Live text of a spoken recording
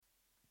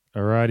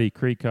Alrighty,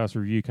 Creekcast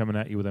review coming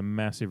at you with a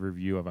massive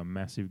review of a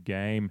massive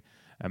game,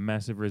 a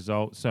massive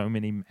result, so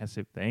many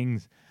massive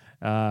things.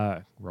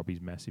 Robbie's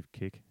massive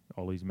kick,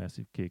 Ollie's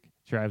massive kick,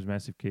 Trav's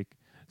massive kick.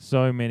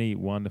 So many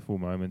wonderful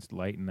moments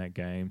late in that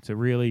game to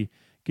really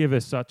give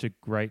us such a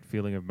great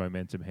feeling of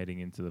momentum heading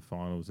into the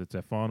finals. It's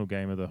our final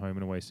game of the home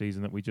and away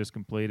season that we just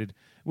completed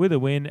with a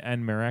win,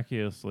 and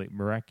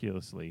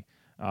miraculously,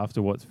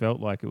 after what's felt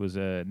like it was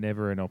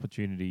never an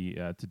opportunity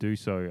to do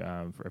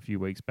so for a few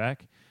weeks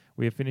back,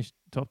 we have finished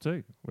top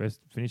two. We've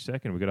finished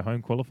second. We've got a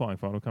home qualifying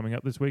final coming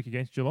up this week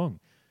against Geelong.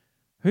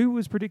 Who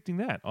was predicting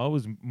that? I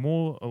was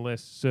more or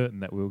less certain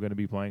that we were going to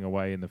be playing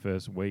away in the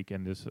first week,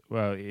 and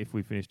if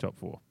we finished top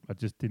four. I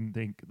just didn't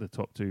think the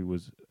top two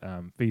was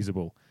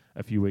feasible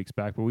a few weeks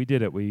back, but we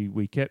did it. We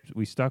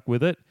stuck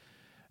with it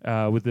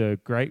with a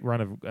great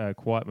run of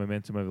quiet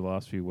momentum over the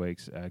last few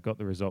weeks. Got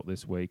the result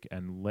this week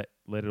and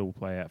let it all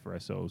play out for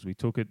ourselves. We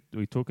took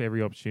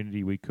every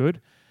opportunity we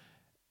could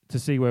to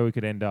see where we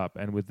could end up.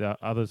 And with the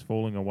others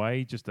falling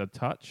away just a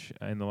touch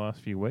in the last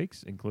few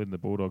weeks, including the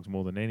Bulldogs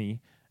more than any,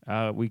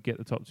 we get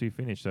the top two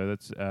finish. So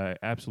that's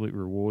absolute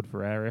reward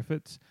for our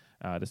efforts,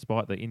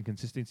 despite the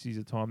inconsistencies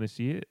at times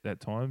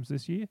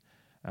this year.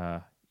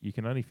 You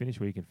can only finish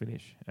where you can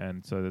finish.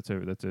 And so that's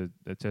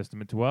a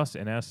testament to us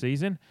and our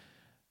season,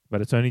 but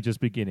it's only just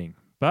beginning.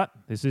 But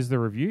this is the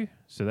review,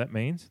 so that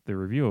means the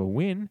reviewer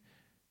win.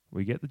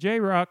 We get the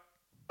J-Rock.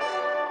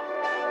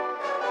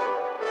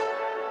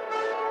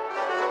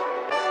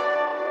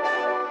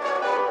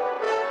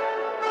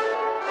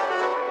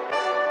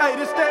 Hey,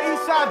 this that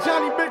Eastside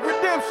Johnny Big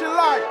Redemption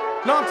like.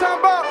 Know what I'm talking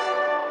about?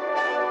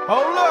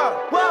 Hold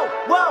up. Whoa,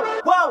 whoa,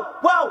 whoa,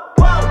 whoa,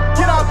 whoa.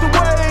 Get out the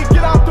way,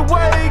 get out the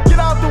way, get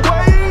out the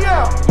way,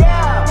 yeah.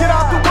 Yeah. Get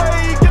out the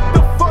way, get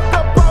the fuck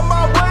up out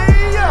my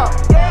way, yeah.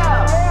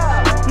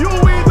 Yeah. You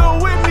either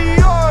with me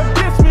or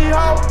against me,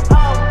 ho.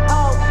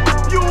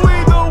 You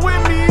either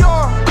with me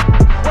or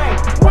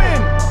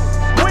win.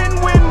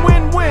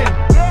 Win.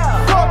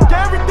 Yeah. Fuck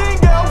everything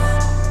else.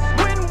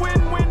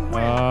 Win.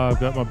 I've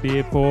got my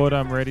beer poured.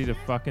 I'm ready to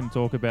fucking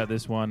talk about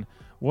this one.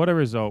 What a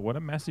result. What a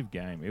massive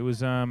game. It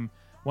was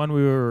one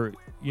we were,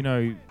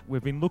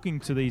 we've been looking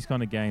to these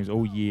kind of games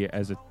all year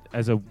as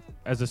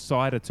a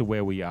cider to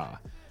where we are.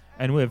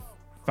 And we've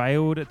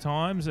failed at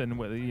times,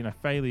 and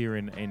failure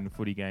in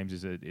footy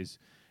games is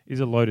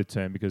a loaded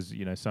term because,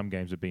 some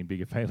games have been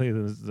bigger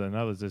failures than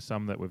others. There's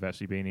some that we've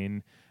actually been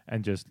in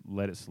and just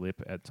let it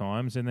slip at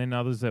times, and then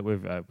others that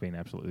we've been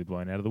absolutely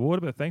blown out of the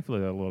water, but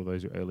thankfully a lot of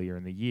those are earlier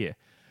in the year.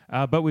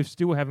 But we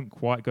still haven't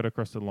quite got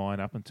across the line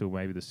up until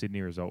maybe the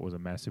Sydney result was a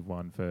massive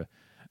one for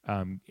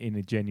in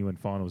a genuine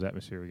finals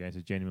atmosphere against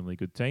a genuinely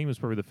good team. It was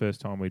probably the first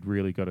time we'd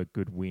really got a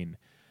good win.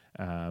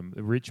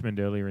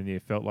 Richmond earlier in the year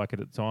felt like it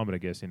at the time, but I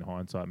guess in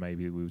hindsight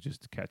maybe we were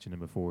just catching them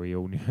before we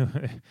all knew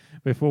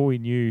before we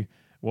knew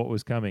what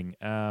was coming.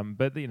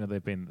 But they've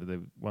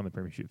won the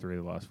premiership 3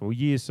 of the last 4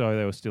 years, so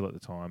they were still at the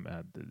time.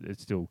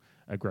 It's still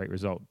a great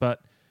result,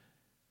 but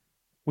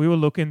we were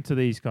looking to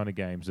these kind of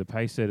games, the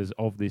pace setters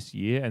of this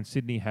year, and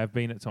Sydney have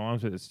been at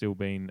times, but it's still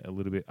been a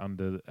little bit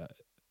under,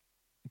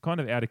 kind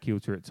of out of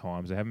kilter at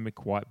times. They haven't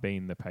quite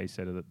been the pace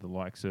setter that the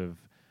likes of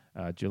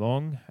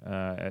Geelong,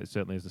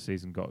 certainly as the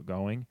season got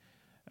going,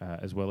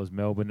 as well as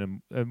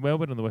Melbourne. And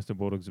Melbourne and the Western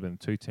Bulldogs have been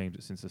two teams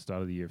that since the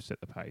start of the year have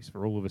set the pace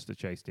for all of us to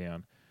chase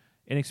down.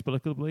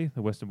 Inexplicably,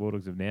 the Western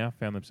Bulldogs have now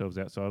found themselves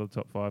outside of the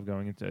top 5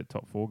 going into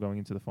top 4 going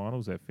into the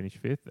finals. They've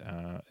finished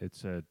 5th.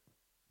 It's a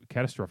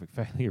catastrophic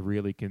failure,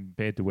 really,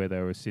 compared to where they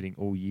were sitting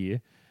all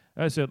year.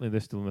 Certainly, they're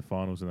still in the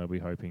finals, and they'll be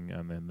hoping,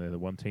 and then they're the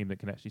one team that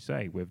can actually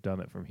say we've done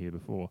it from here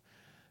before,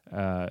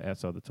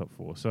 outside the top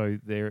 4. So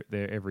they're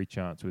every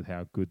chance with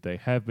how good they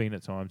have been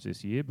at times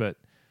this year, but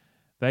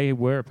they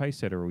were a pace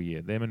setter all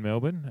year. Them and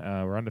Melbourne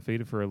were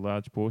undefeated for a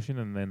large portion,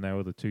 and then they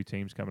were the two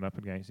teams coming up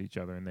against each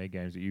other in their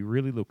games that you're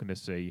really looking to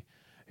see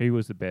who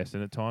was the best.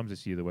 And at times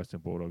this year, the Western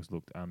Bulldogs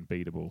looked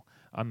unbeatable,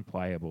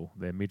 unplayable.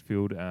 Their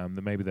midfield,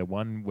 maybe their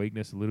one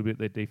weakness a little bit,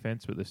 their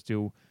defence, but they're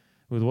still,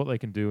 with what they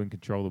can do and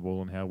control the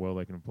ball and how well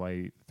they can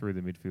play through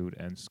the midfield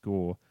and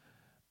score.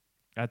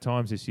 At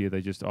times this year,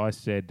 I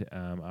said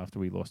after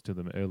we lost to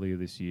them earlier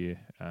this year,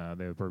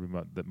 they were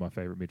probably my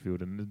favourite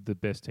midfield and the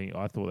best team.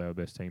 I thought they were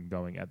the best team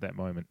going at that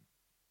moment.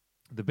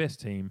 The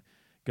best team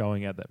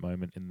going at that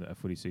moment in the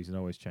footy season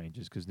always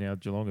changes because now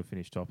Geelong have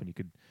finished top and you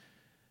could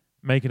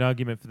make an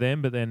argument for them,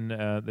 but then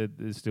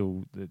there's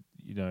still,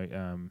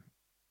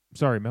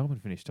 Melbourne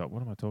finished top.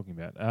 What am I talking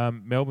about?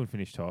 Melbourne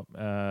finished top.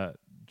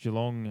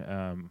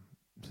 Geelong,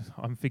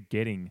 I'm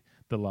forgetting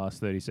the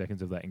last 30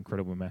 seconds of that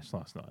incredible match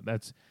last night.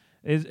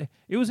 It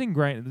was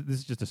ingrained. This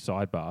is just a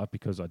sidebar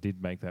because I did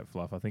make that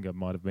fluff. I think I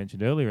might have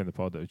mentioned earlier in the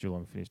pod that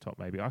Geelong finished top,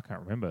 maybe. I can't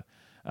remember.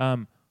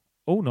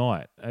 All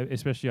night,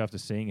 especially after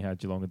seeing how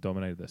Geelong had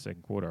dominated that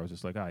second quarter, I was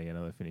just like,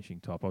 they're finishing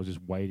top. I was just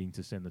waiting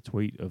to send the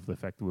tweet of the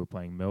fact that we were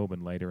playing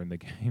Melbourne later in the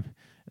game.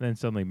 And then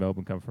suddenly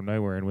Melbourne come from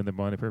nowhere and win the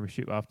minor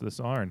premiership after the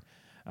siren.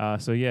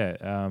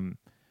 Melbourne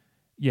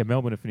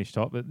have finished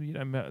top, but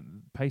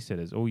pace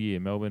setters all year,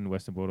 Melbourne,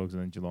 Western Bulldogs,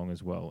 and then Geelong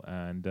as well.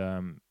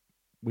 And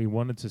we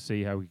wanted to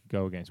see how we could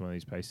go against one of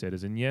these pace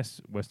setters. And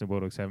yes, Western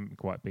Bulldogs haven't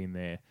quite been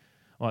there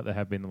like they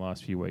have been the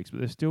last few weeks, but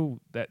they're still,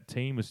 that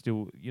team was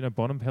still,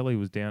 Bonampelli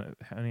was down,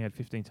 only had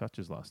 15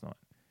 touches last night.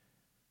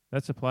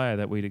 That's a player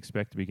that we'd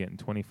expect to be getting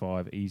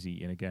 25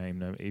 easy in a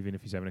game, even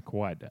if he's having a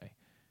quiet day.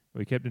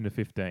 We kept him to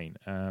 15.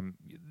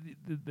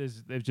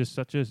 They're just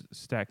such a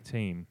stacked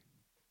team.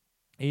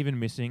 Even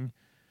missing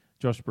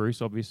Josh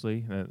Bruce,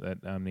 obviously,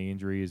 that knee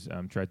injury is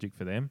tragic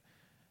for them.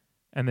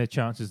 And their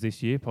chances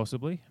this year,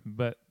 possibly.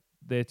 But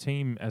their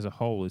team as a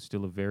whole is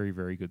still a very,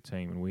 very good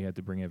team, and we had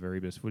to bring our very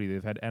best footy.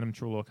 They've had Adam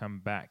Trelaw come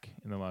back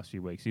in the last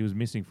few weeks. He was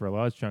missing for a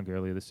large chunk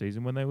earlier this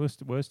season when they were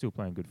still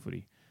playing good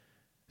footy.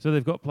 So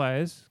they've got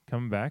players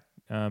coming back.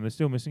 They're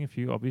still missing a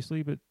few,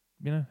 obviously, but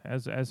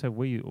as have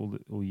we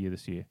all year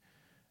this year.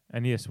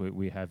 And yes,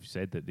 we have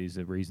said that there's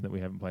a reason that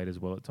we haven't played as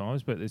well at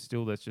times, but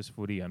that's just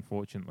footy,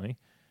 unfortunately.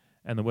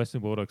 And the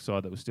Western Bulldogs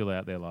side that was still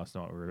out there last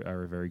night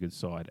are a very good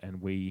side,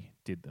 and we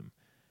did them.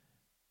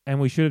 And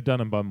we should have done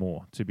them by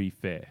more, to be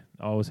fair.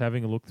 I was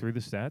having a look through the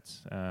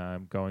stats,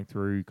 going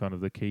through kind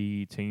of the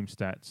key team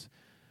stats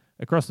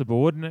across the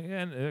board.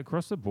 And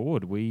across the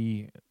board,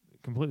 we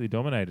completely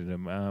dominated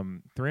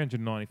them.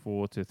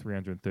 394 to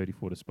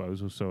 334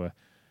 disposals. So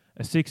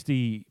a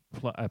 60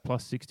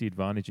 plus 60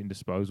 advantage in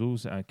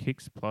disposals.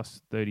 Kicks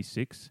plus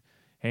 36.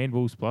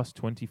 Handballs plus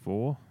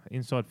 24.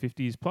 Inside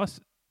 50s plus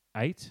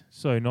 8.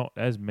 So not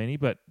as many,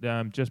 but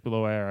just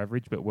below our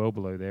average, but well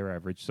below their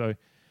average. So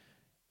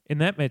in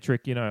that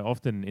metric,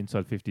 often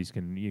inside 50s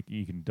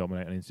you can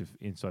dominate on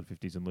inside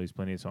 50s and lose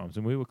plenty of times,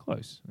 and we were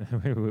close.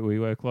 we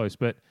were close,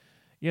 but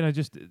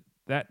just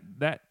that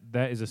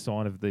is a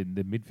sign of the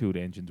midfield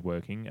engines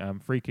working.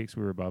 Free kicks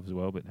were above as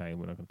well, but hey,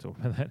 we're not going to talk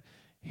about that.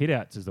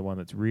 Hitouts is the one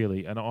that's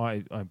really, and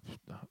I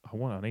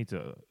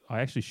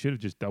actually should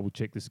have just double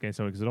checked this against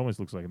someone because it almost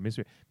looks like a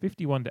mystery.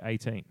 51 to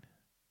 18, it's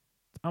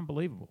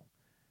unbelievable.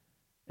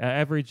 Our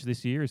average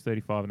this year is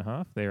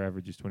 35.5. Their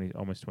average is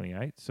almost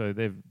 28. So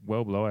they're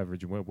well below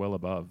average and we're well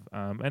above.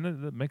 And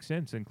it makes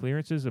sense. And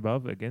clearances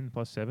above, again,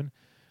 plus 7.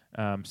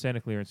 Center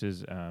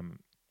clearances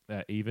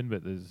even,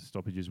 but there's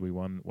stoppages. We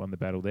won the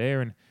battle there.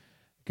 And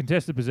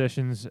contested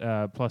possessions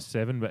plus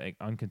 7, but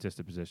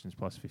uncontested possessions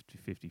plus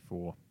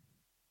 54.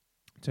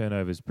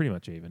 Turnovers pretty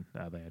much even.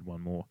 They had one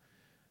more.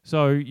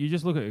 So you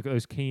just look at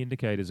those key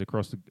indicators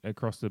across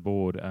the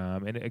board,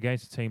 and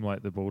against a team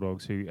like the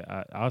Bulldogs, who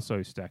are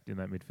so stacked in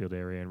that midfield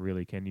area and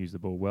really can use the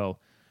ball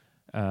well,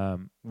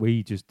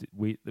 we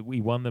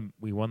won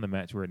the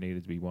match where it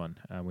needed to be won.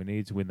 We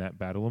needed to win that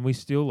battle, and we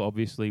still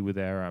obviously with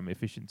our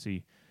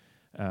efficiency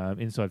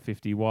inside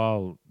 50,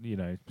 while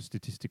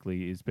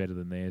statistically is better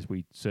than theirs,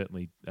 we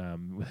certainly our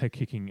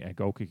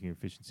goal kicking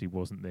efficiency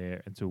wasn't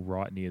there until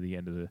right near the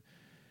end of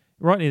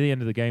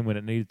the game when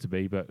it needed to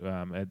be, but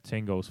at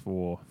 10 goals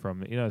for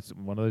from, it's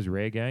one of those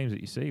rare games that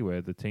you see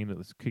where the team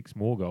that kicks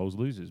more goals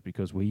loses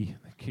because we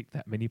kick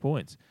that many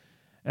points.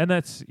 And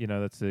that's one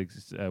of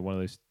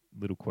those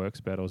little quirks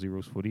about Aussie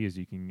rules footy is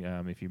you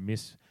can, if you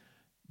miss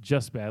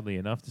just badly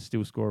enough to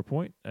still score a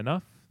point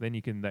enough, then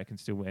that can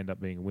still end up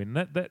being a win.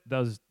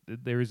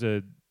 There is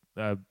a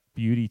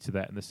beauty to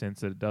that in the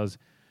sense that it does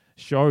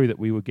show that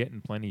we were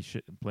getting plenty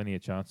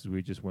of chances.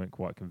 We just weren't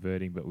quite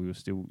converting, but you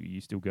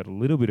still got a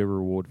little bit of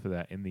reward for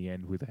that in the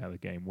end with how the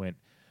game went.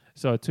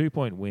 So a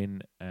 2-point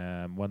win,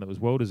 one that was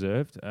well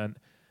deserved. And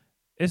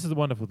this is the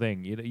wonderful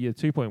thing. You're a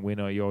 2-point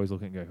winner. You always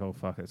look and go, "Oh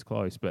fuck, that's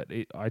close." But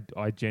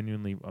I'm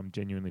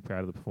genuinely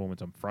proud of the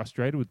performance. I'm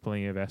frustrated with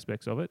plenty of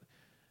aspects of it,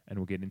 and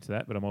we'll get into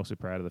that. But I'm also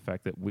proud of the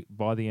fact that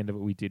by the end of it,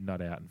 we did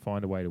nut out and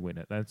find a way to win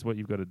it. That's what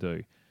you've got to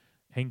do.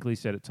 Hinkley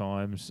said at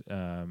times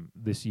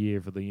this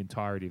year, for the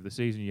entirety of the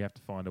season, you have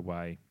to find a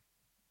way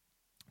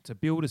to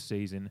build a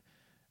season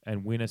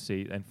and win a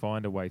season and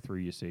find a way through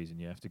your season.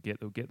 You have to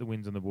get the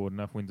wins on the board,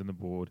 enough wins on the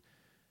board,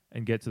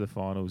 and get to the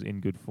finals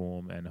in good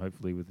form and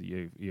hopefully with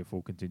your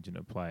full contingent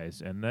of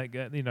players. And that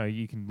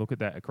you can look at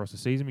that across the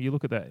season, but you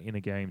look at that in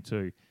a game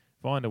too.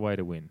 Find a way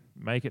to win.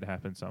 Make it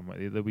happen somewhere.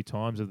 There'll be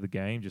times of the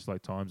game, just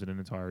like times in an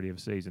entirety of a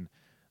season,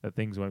 that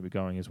things won't be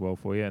going as well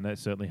for you, and that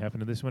certainly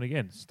happened to this one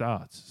again.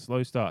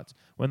 Slow starts.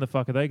 When the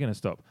fuck are they going to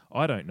stop?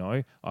 I don't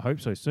know. I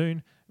hope so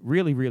soon.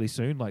 Really, really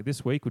soon. Like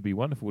this week would be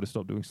wonderful to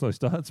stop doing slow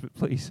starts, but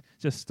please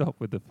just stop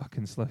with the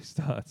fucking slow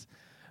starts.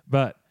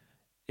 But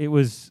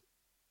it's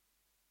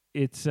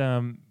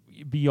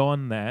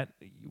beyond that.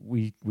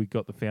 We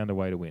found a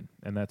way to win,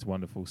 and that's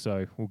wonderful.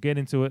 So we'll get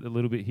into it a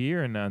little bit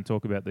here and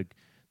talk about the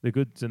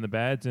goods and the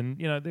bads, and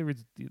there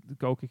is the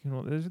goal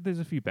kicking. There's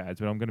a few bads,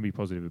 but I'm going to be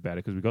positive about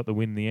it because we got the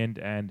win in the end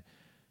and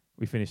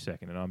we finished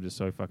second, and I'm just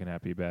so fucking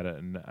happy about it.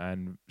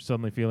 And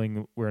suddenly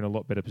feeling we're in a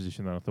lot better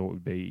position than I thought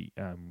we'd be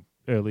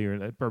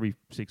earlier, probably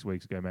 6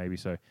 weeks ago maybe.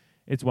 So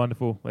it's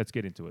wonderful. Let's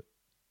get into it.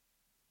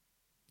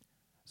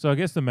 So I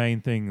guess the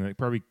main thing,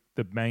 probably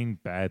the main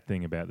bad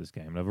thing about this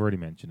game, and I've already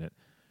mentioned it,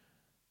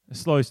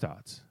 slow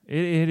starts.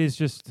 It is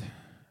just.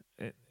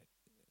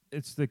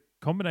 It's the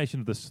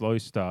combination of the slow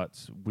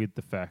starts with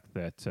the fact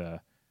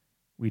that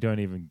we don't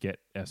even get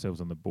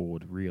ourselves on the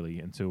board really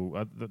until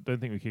I don't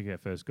think we kick our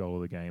first goal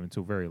of the game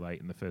until very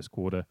late in the first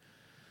quarter.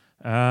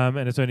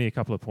 And it's only a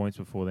couple of points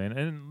before then.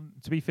 And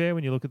to be fair,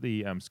 when you look at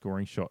the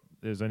scoring shot,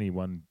 there's only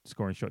one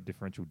scoring shot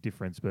differential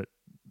difference, but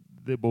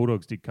the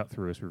Bulldogs did cut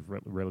through us with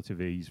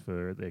relative ease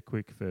for their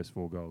quick first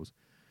 4 goals.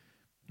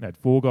 They had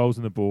 4 goals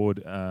on the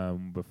board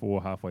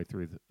before halfway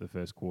through the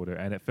first quarter,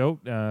 and it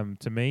felt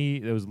to me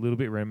it was a little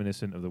bit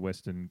reminiscent of the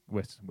West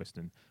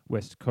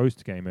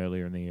Coast game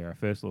earlier in the year, our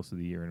first loss of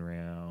the year in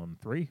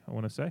round 3, I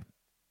want to say,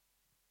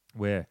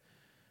 where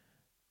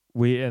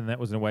and that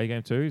was an away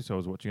game too. So I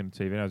was watching on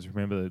TV, and I just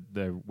remember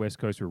the West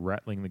Coast were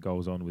rattling the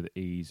goals on with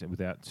ease and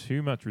without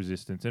too much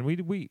resistance, and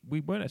we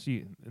weren't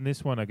actually in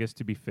this one. I guess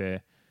to be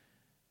fair,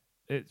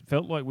 it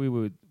felt like we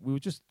were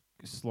just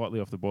slightly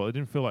off the ball. It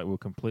didn't feel like we were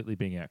completely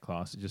being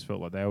outclassed. It just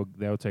felt like they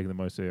were taking the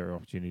most of their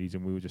opportunities,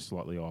 and we were just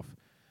slightly off.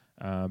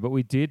 But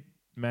we did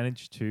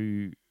manage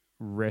to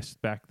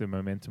wrest back the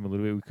momentum a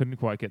little bit. We couldn't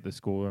quite get the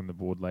score on the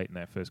board late in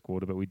that first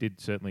quarter, but we did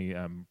certainly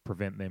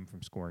prevent them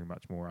from scoring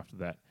much more after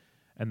that.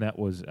 And that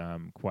was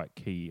quite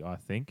key, I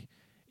think,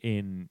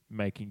 in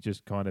making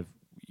just kind of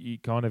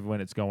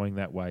when it's going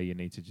that way, you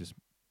need to just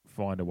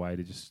find a way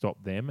to just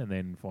stop them and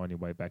then find your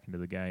way back into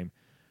the game.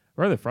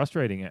 Rather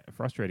frustrating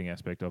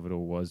aspect of it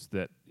all was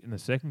that in the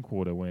second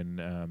quarter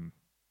when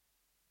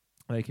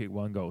they kicked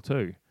 1 goal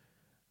too,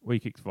 we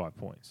kicked 5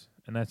 points.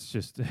 And that's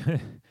just...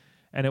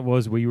 and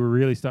we were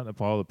really starting to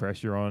pile the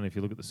pressure on. If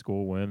you look at the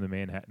score worm, the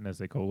Manhattan, as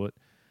they call it,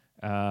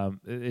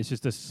 it's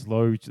just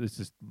it's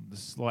just the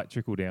slight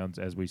trickle downs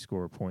as we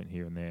score a point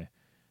here and there.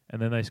 And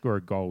then they score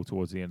a goal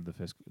towards the end of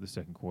the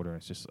second quarter. And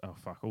it's just, oh,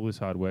 fuck, all this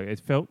hard work. It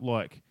felt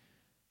like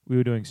we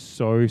were doing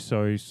so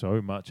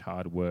much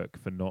hard work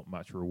for not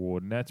much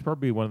reward. And that's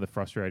probably one of the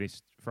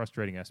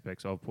frustrating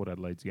aspects of Port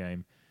Adelaide's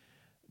game.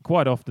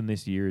 Quite often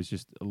this year is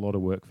just a lot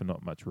of work for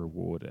not much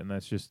reward. And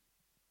that's just,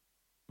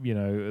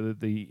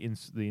 the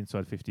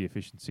inside 50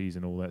 efficiencies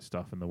and all that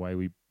stuff, and the way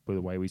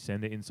we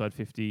send it inside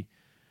 50.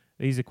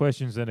 These are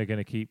questions that are going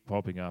to keep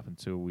popping up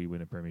until we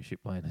win a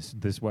premiership playing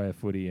this way of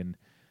footy.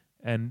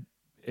 And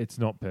it's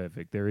not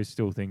perfect. There is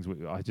still things.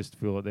 I just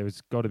feel like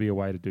there's got to be a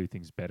way to do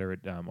things better.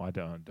 I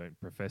don't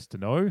profess to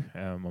know.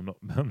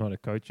 I'm not a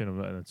coach,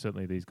 and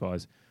certainly these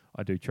guys,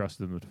 I do trust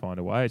them to find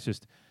a way. It's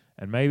just,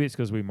 and maybe it's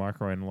because we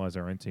microanalyze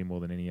our own team more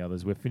than any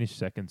others. We're finished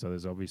second, so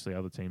there's obviously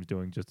other teams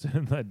doing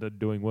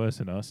doing worse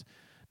than us.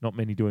 Not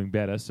many doing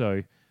better.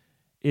 So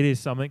it is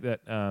something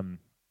that.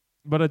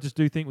 But I just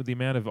do think with the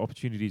amount of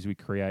opportunities we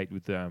create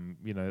with that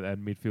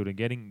midfield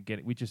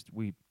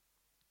and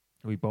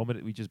we bomb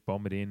it. We just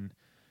bomb it in.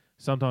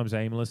 Sometimes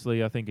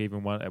aimlessly. I think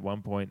even at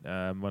one point,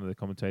 one of the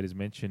commentators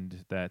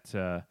mentioned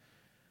that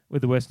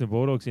with the Western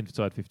Bulldogs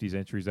inside 50s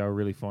entries, they were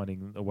really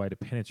finding a way to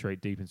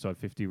penetrate deep inside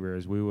 50,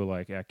 whereas we were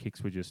like, our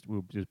kicks we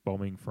were just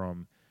bombing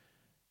from,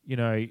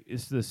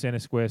 it's the centre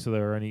square, so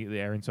our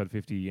inside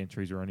 50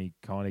 entries were only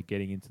kind of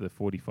getting into the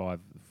 45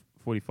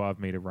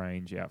 metre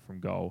range out from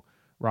goal,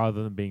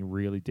 rather than being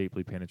really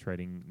deeply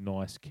penetrating,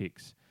 nice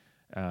kicks.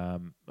 I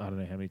don't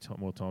know how many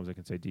more times I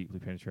can say deeply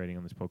penetrating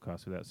on this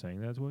podcast without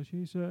saying that's what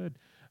she said.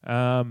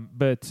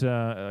 But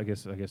I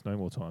guess no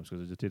more times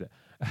because I just did it.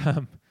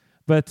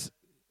 But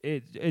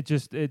it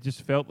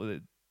just felt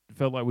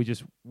like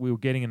we were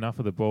getting enough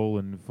of the ball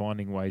and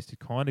finding ways to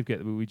kind of get.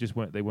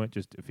 They weren't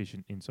just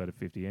efficient inside of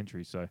 50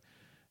 entries. So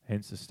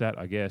hence the stat,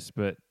 I guess.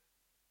 But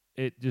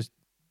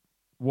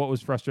what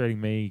was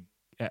frustrating me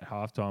at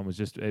halftime was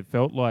it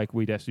felt like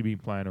we'd actually been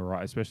playing all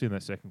right, especially in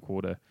that second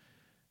quarter.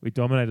 We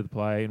dominated the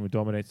play and we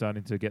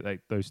starting to get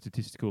those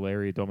statistical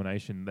area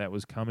domination that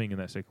was coming in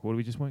that second quarter.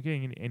 We just weren't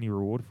getting any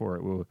reward for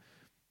it. We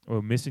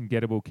were missing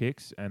gettable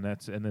kicks, and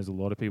there's a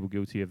lot of people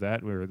guilty of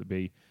that. Whether it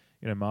be,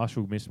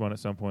 Marshall missed one at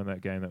some point in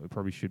that game that we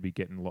probably should be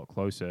getting a lot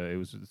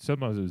closer.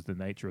 Sometimes it was the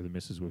nature of the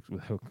misses with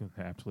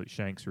absolute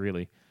shanks,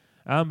 really.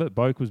 But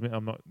Boak was.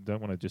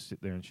 Don't want to just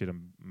sit there and shit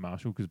on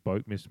Marshall because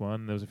Boak missed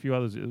one. There was a few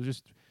others. It was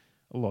just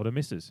a lot of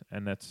misses,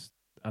 and that's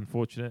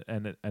unfortunate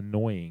and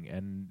annoying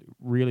and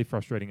really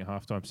frustrating at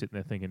halftime, sitting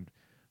there thinking,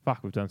 fuck,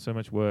 we've done so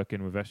much work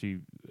and we've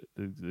actually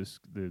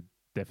the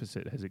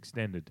deficit has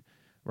extended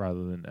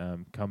rather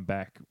than come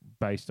back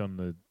based on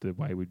the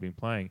way we'd been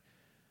playing.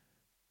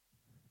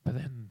 But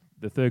then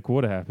the third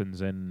quarter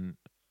happens and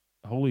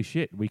holy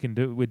shit, we're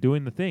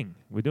doing the thing.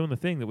 We're doing the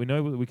thing that we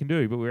know what we can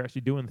do, but we're actually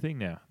doing the thing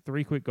now.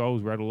 3 quick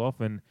goals rattle off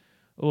and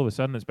all of a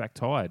sudden it's back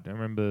tied. I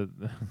remember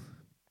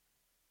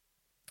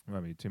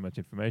might be too much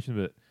information,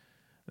 but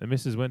the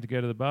missus went to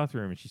go to the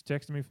bathroom and she's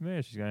texting me from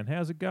there. She's going,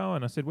 how's it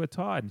going? I said, we're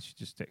tired. And she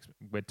just texted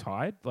me, we're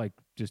tired? Like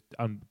just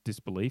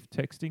disbelief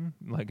texting,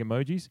 like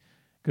emojis.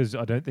 Because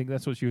I don't think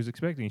that's what she was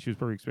expecting. She was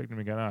probably expecting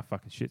me going,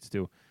 fucking shit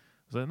still.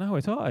 I was like, no,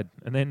 we're tired.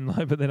 And then,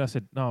 but then I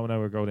said, no,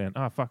 we're a goal down.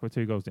 Fuck, we're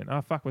 2 goals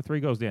down. Fuck, we're 3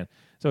 goals down.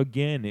 So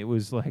again, it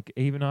was like,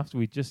 even after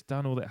we'd just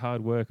done all that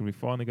hard work and we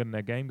finally got in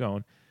our game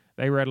going,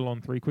 they rattle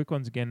on 3 quick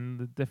ones again and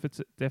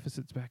the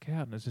deficit's back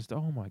out. And it's just,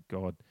 oh my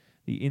God,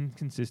 the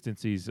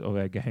inconsistencies of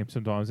our game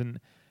sometimes. And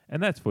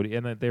that's footy,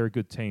 and they're a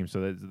good team,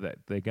 so that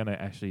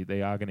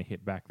they are gonna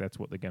hit back. That's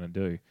what they're gonna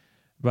do.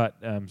 But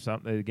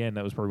again,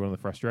 that was probably one of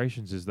the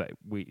frustrations is that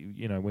we,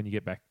 when you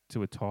get back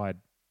to a tied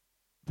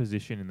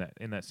position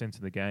in that sense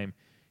of the game,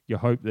 you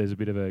hope there's a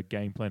bit of a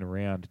game plan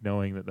around,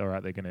 knowing that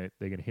they're gonna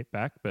hit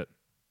back, but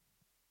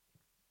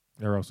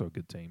they're also a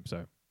good team,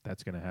 so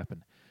that's going to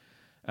happen.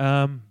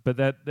 But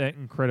that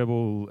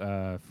incredible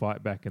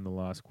fight back in the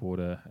last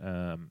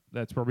quarter,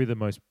 that's probably the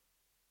most.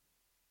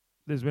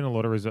 There's been a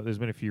lot of There's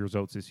been a few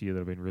results this year that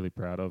I've been really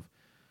proud of.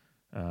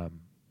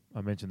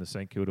 I mentioned the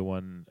St Kilda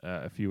one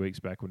a few weeks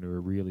back when we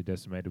were really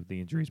decimated with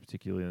the injuries,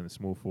 particularly in the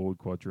small forward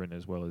quadrant,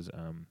 as well as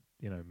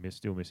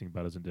still missing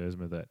Butters and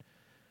Dersma. That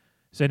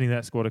sending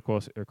that squad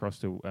across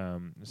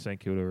to St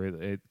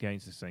Kilda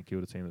against the St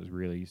Kilda team that was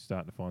really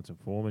starting to find some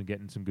form and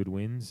getting some good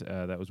wins.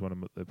 That was one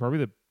of probably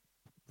the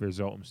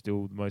result I'm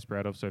still the most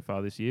proud of so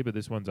far this year. But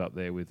this one's up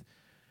there with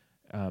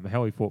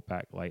how he fought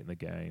back late in the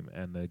game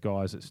and the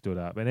guys that stood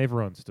up, and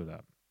everyone stood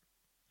up.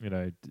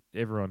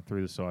 Everyone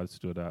through the side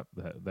stood up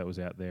that was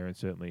out there, and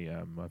certainly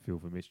I feel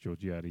for Mitch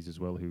Georgiades as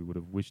well, who would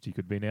have wished he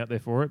could have been out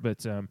there for it.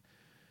 But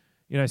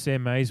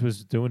Sam Mays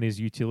was doing his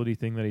utility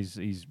thing that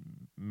he's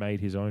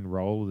made his own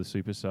role, the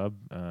super sub.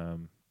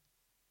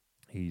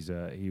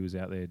 He was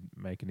out there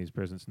making his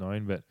presence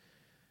known, but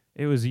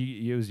it was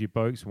your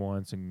Boakes,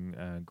 Wines,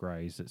 and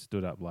Greys that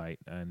stood up late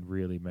and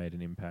really made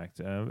an impact,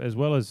 as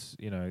well as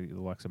the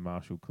likes of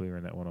Marshall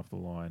clearing that one off the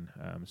line,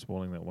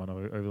 spoiling that one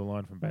over the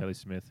line from Bailey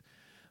Smith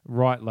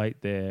right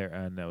late there,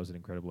 and that was an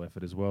incredible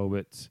effort as well.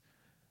 But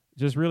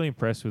just really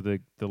impressed with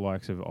the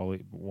likes of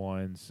Ollie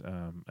Wines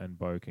and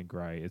Boak and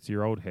Gray. It's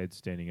your old head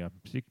standing up,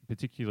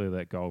 particularly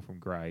that goal from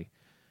Gray.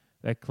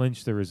 That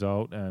clinched the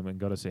result and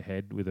got us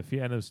ahead with and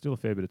there was still a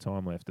fair bit of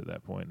time left at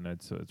that point, and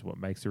it's what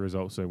makes the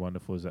result so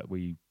wonderful is that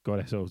we got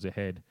ourselves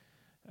ahead,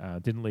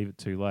 didn't leave it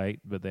too late,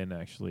 but then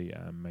actually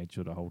made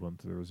sure to hold on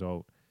to the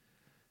result.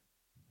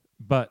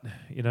 But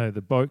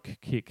the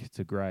Boak kick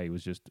to Gray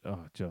was just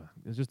it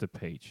was just a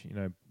peach.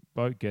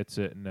 Boak gets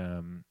it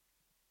and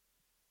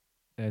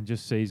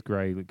just sees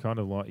Gray kind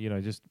of like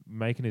just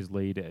making his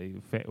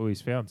lead.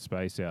 He's found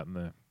space out in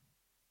the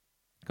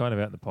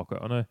pocket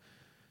on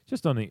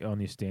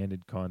your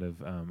standard kind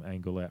of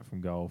angle out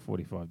from goal,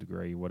 45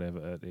 degree,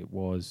 whatever it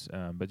was,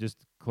 but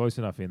just close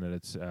enough in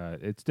that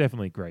it's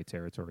definitely great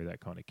territory, that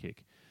kind of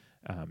kick.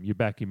 You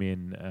back him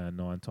in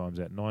 9.9 times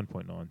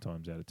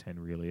out of 10.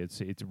 Really,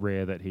 it's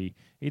rare that he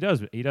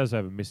does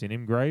have a miss in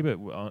him, Gray, but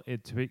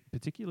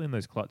particularly in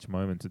those clutch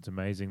moments, it's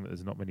amazing that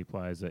there's not many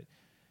players that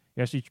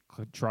you actually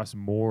trust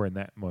more in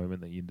that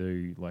moment than you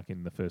do like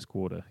in the first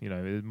quarter.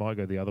 It might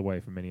go the other way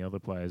for many other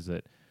players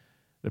that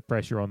the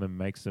pressure on them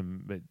makes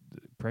them, but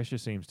pressure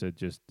seems to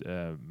just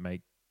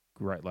make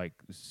great,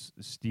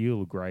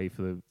 steal Gray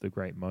for the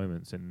great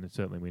moments. And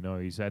certainly we know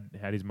he's had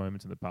his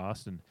moments in the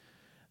past, and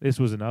this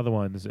was another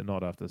one. This is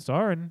not after the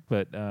siren,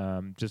 but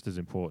just as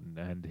important.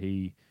 And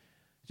he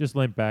just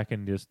leant back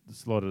and just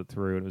slotted it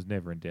through, and it was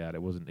never in doubt.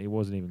 It wasn't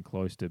even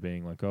close to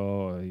being like, the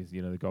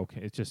goal.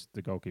 It's just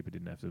the goalkeeper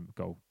didn't have to.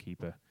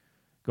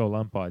 Goal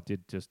umpire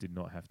did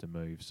not have to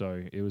move.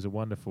 So it was a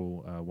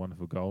wonderful,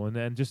 wonderful goal,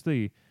 and just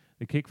the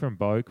kick from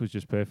Boak was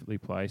just perfectly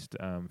placed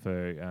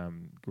for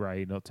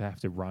Gray not to have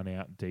to run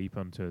out deep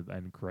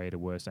and create a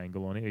worse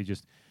angle on it. He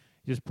just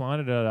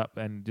planted it up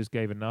and just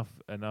gave enough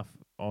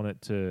on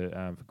it to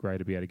for Gray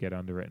to be able to get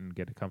under it and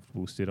get a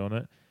comfortable sit on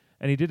it.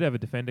 And he did have a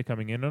defender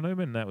coming in on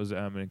him, and that was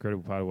an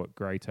incredible part of what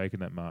Gray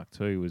taking that mark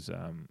too. Was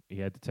he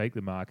had to take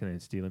the mark and then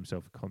steal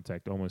himself a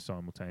contact almost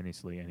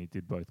simultaneously, and he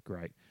did both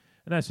great.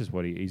 And that's just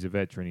what he's a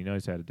veteran. He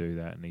knows how to do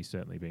that, and he's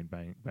certainly been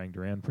banged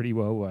around pretty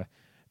well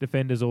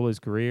defenders all his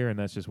career, and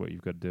that's just what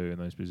you've got to do in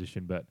those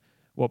positions. But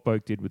what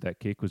Boak did with that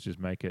kick was just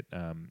make it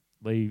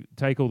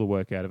take all the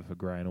work out of it for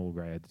Gray, and all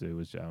Gray had to do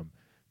was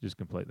just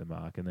complete the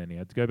mark, and then he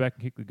had to go back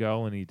and kick the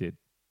goal, and he did.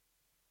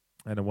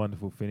 And a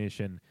wonderful finish,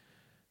 and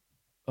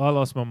I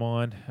lost my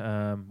mind.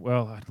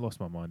 I'd lost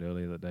my mind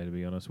earlier that day, to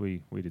be honest.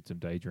 We did some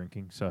day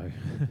drinking, so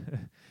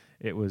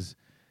it was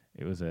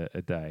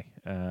a day.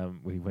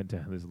 We went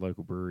down, there's a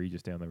local brewery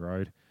just down the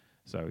road,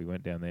 so we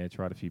went down there,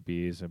 tried a few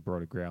beers, and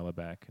brought a growler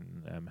back,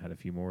 and had a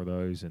few more of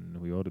those,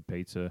 and we ordered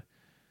pizza.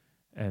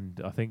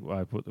 And I think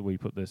we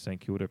put the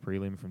St Kilda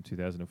prelim from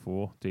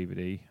 2004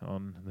 DVD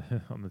on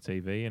the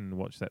TV and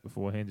watched that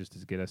beforehand just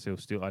to get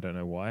ourselves still. I don't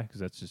know why, because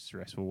that's just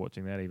stressful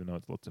watching that, even though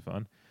it's lots of fun.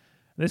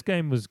 And this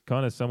game was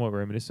kind of somewhat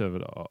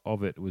reminiscent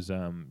of it. Was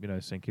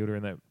St Kilda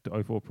in that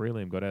 04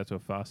 prelim got out to a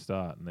fast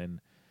start, and then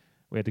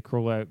we had to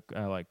crawl out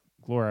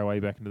claw our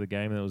way back into the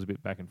game, and it was a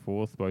bit back and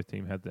forth. Both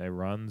teams had their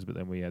runs, but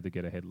then we had to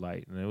get ahead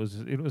late, and it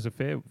was a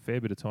fair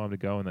bit of time to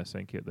go in that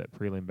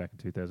prelim back in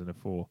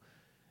 2004.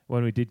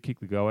 When we did kick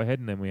the go ahead,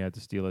 and then we had to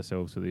steel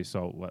ourselves to the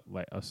assault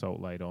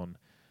late on,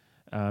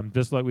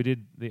 just like we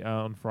did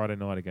on Friday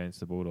night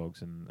against the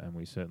Bulldogs, and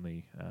we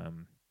certainly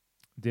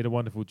did a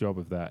wonderful job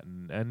of that,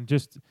 and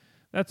just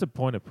that's a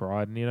point of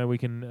pride. And we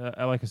can,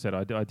 like I said,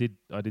 I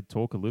did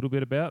talk a little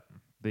bit about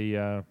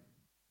the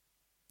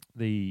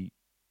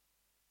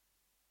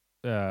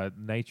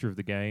nature of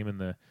the game and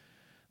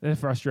the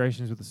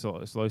frustrations with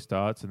the slow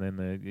starts, and then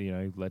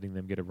the letting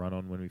them get a run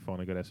on when we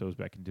finally got ourselves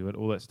back into it,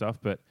 all that stuff,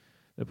 but.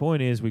 The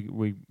point is,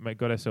 we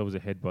got ourselves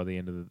ahead by the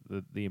end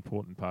of the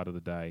important part of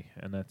the day,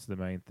 and that's the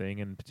main thing.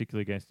 And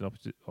particularly against an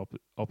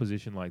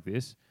opposition like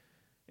this,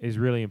 is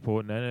really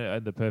important, and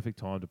at the perfect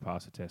time to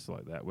pass a test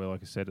like that. Where,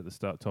 like I said at the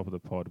top of the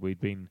pod, we'd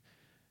been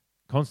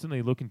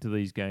constantly looking to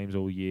these games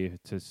all year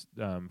to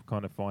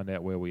kind of find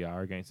out where we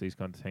are against these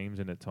kind of teams,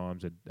 and at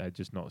times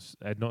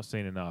had not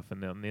seen enough.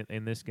 And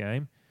in this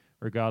game,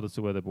 regardless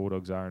of where the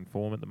Bulldogs are in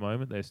form at the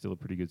moment, they're still a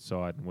pretty good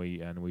side,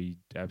 and we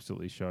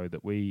absolutely showed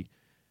that we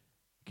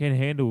can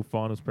handle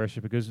finals pressure,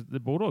 because the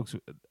Bulldogs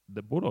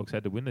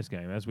had to win this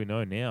game. As we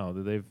know now,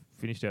 that they've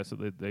finished out, so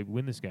they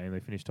win this game, they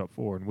finish top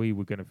 4, and we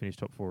were going to finish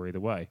top 4 either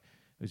way.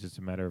 It was just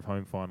a matter of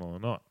home final or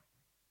not.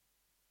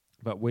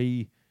 But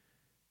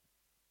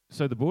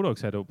so the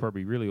Bulldogs had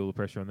probably really all the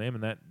pressure on them,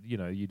 and that,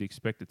 you'd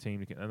expect the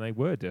team to, and they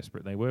were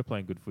desperate. They were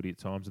playing good footy at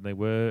times, and they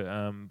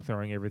were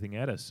throwing everything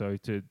at us. So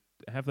to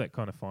have that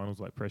kind of finals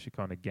like pressure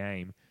kind of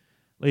game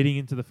leading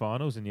into the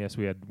finals, and yes,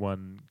 we had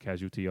one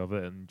casualty of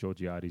it, and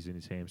Georgiades in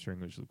his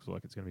hamstring, which looks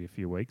like it's going to be a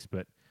few weeks,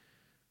 but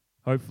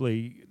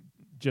hopefully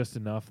just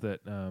enough that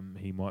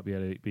he might be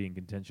able to be in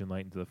contention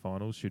late into the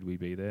finals. Should we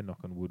be there? Knock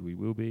on wood, we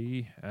will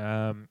be.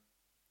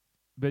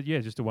 But yeah,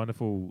 just a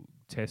wonderful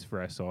test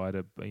for our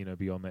side.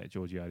 Beyond that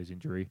Georgiades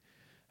injury,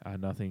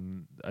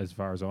 nothing as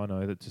far as I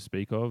know that to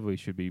speak of. We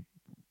should be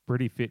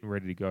pretty fit and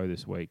ready to go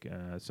this week.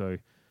 So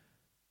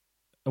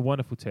a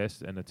wonderful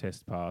test, and a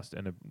test passed,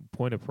 and a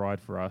point of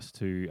pride for us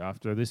to,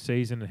 after this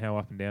season and how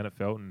up and down it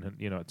felt, and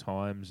at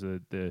times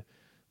the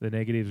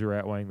negatives were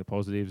outweighing the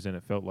positives, and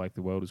it felt like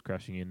the world was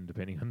crashing in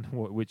depending on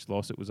which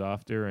loss it was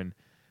after, and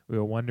we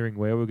were wondering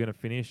where we were going to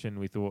finish, and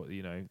we thought,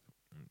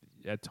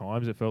 at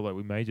times it felt like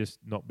we may just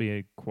not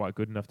be quite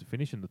good enough to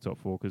finish in the top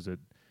 4, because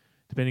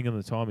depending on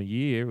the time of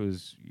year, it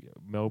was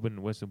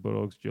Melbourne, Western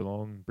Bulldogs,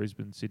 Geelong,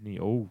 Brisbane, Sydney,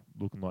 all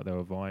looking like they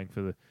were vying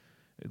for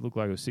it looked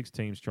like it was 6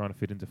 teams trying to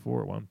fit into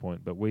 4 at one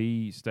point, but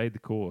we stayed the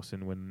course,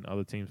 and when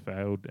other teams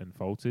failed and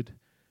faltered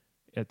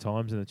at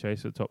times in the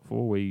chase for the top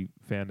 4, we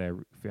found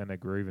our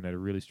groove and had a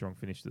really strong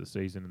finish to the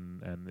season,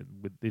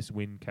 and with this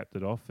win capped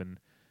it off and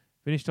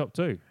finished top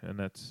 2, and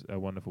that's a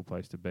wonderful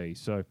place to be.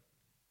 So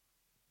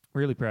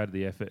really proud of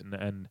the effort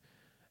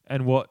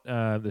and what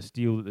the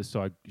steel that this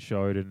side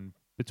showed, and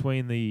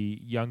between the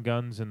young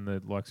guns and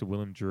the likes of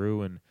Willem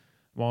Drew and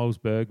Miles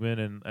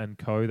Bergman and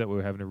co, that we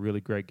were having a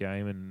really great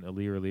game, and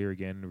Alir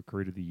again,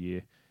 recruit of the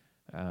year,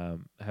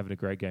 having a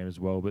great game as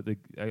well. But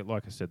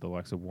like I said, the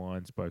likes of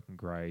Wines, Boak and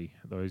Gray,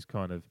 those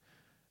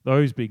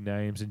big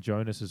names, and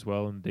Jonas as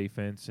well in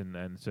defence,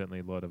 and certainly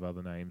a lot of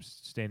other names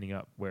standing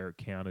up where it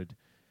counted.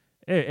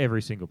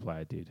 Every single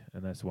player did,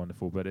 and that's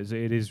wonderful. But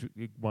it is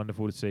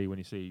wonderful to see when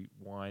you see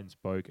Wines,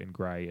 Boak and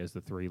Gray as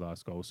the 3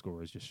 last goal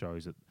scorers. Just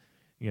shows that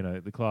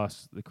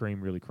the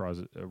cream really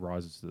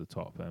rises to the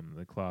top.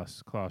 The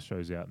class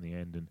shows out in the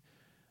end, and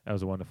that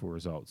was a wonderful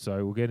result.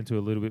 So we'll get into a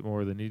little bit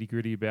more of the nitty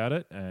gritty about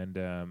it, and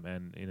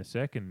in a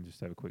second,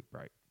 just have a quick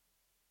break.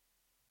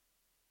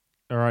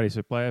 Alrighty,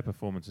 so player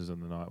performances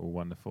on the night were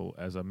wonderful.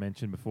 As I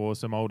mentioned before,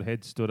 some old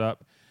heads stood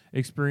up,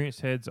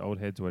 experienced heads, old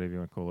heads, whatever you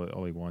want to call it.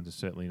 Ollie Wines is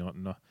certainly not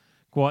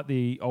quite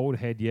the old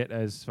head yet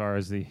as far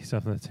as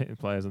some of the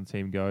players on the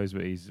team goes,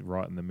 but he's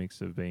right in the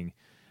mix of being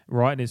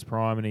right in his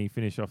prime, and he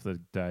finished off the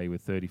day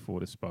with 34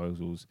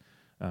 disposals.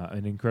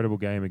 An incredible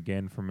game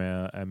again from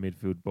our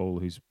midfield ball,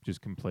 who's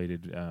just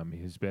completed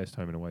his best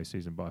home and away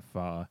season by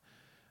far.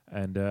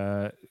 And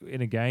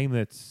in a game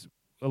that's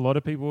a lot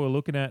of people were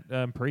looking at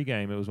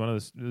pre-game, it was one of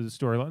the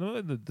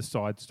storyline, the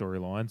side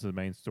storylines. The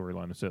main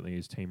storyline certainly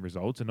is team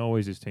results, and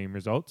always is team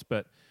results,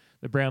 but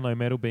the Brownlow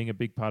medal being a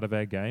big part of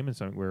our game and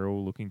something we're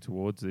all looking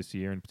towards this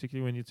year, and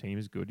particularly when your team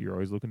is good, you're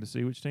always looking to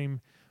see which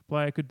team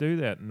player could do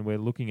that. And we're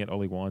looking at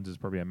Ollie Wines as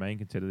probably our main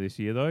contender this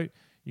year, though.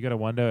 You got to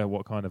wonder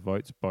what kind of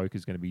votes Boak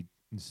is going to be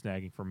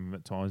snagging from him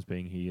at times,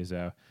 being he is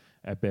our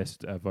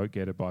best vote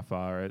getter by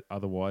far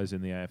otherwise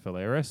in the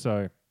AFL era.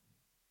 So,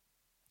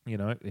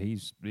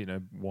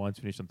 Wines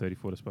finished on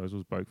 34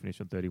 disposals, Boak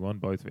finished on 31,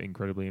 both were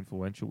incredibly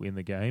influential in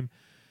the game.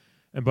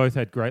 And both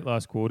had great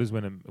last quarters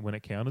when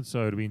it counted.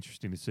 So it'll be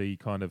interesting to see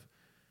kind of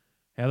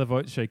how the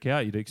votes shake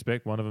out. You'd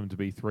expect one of them to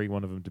be 3,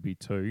 one of them to be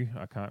 2.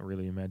 I can't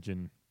really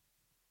imagine.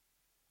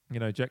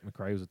 Jack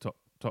McRae was a top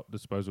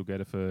disposal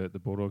getter for the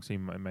Bulldogs.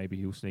 Maybe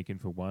he'll sneak in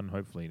for 1.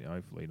 Hopefully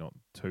not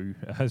 2.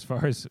 As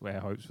far as our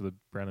hopes for the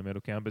Brownlow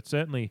medal count, but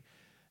certainly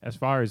as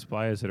far as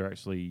players that are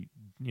actually,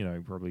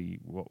 probably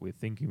what we're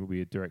thinking will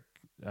be a direct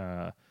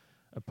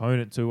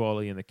opponent to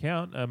Ollie in the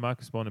count,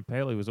 Marcus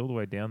Bontempelli was all the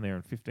way down there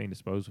on 15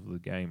 disposals for the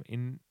game.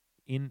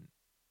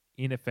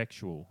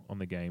 Ineffectual on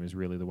the game is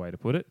really the way to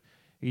put it.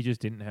 He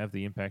just didn't have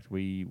the impact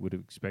we would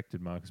have expected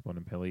Marcus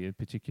Bontempelli,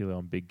 particularly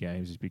on big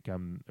games. He's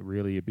become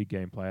really a big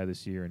game player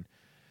this year and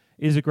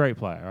is a great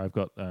player.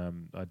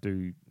 I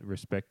do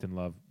respect and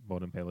love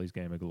Bontempelli's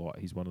game a lot.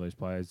 He's one of those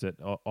players that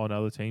on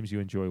other teams you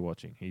enjoy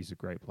watching. He's a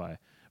great player,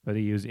 but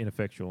he is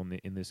ineffectual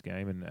in this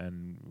game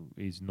and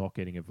is not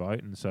getting a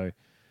vote. And so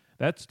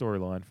that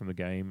storyline from the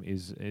game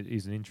is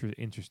an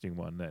interesting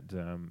one. That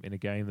in a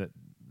game that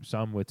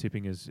some were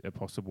tipping as a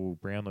possible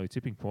Brownlow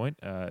tipping point,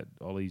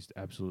 Ollie's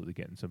absolutely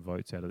getting some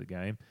votes out of the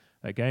game.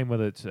 That game,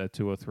 whether it's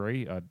 2 or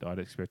 3, I'd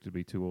expect it to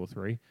be 2 or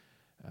 3.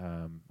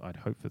 I'd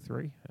hope for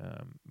 3.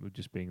 With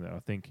just being that, I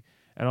think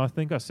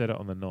I said it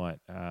on the night.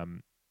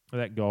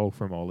 That goal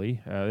from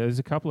Ollie. There's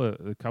a couple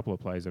of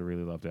plays I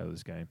really loved out of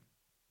this game,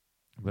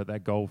 but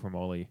that goal from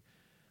Ollie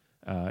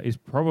is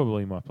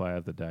probably my player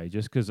of the day,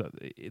 just because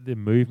the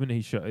movement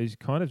he showed is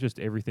kind of just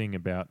everything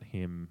about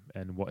him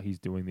and what he's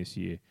doing this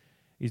year.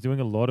 He's doing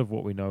a lot of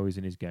what we know is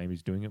in his game.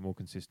 He's doing it more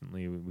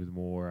consistently with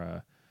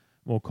more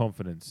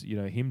confidence. You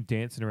know, him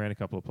dancing around a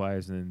couple of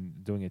players and then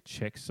doing a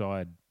check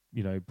side,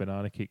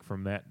 banana kick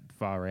from that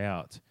far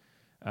out.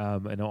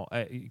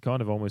 And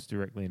kind of almost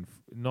directly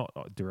not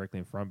directly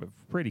in front, but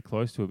pretty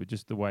close to it. But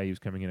just the way he was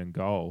coming in and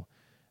goal,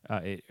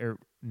 it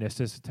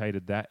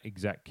necessitated that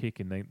exact kick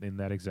in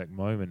that exact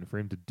moment. For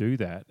him to do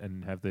that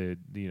and have the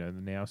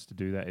nous to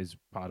do that is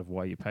part of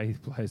why you pay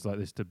players like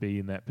this to be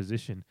in that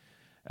position.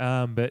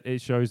 But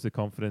it shows the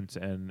confidence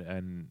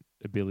and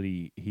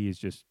ability he is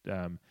just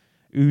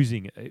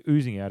oozing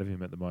out of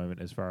him at the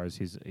moment, as far as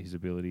his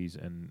abilities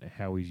and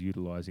how he's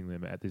utilizing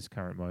them at this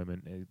current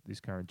moment, at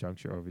this current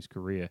juncture of his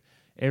career.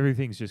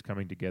 Everything's just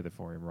coming together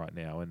for him right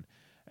now,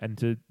 and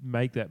to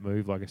make that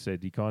move, like I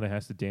said, he kind of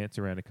has to dance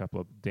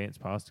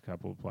past a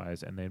couple of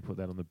players and then put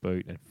that on the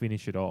boot and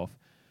finish it off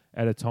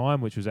at a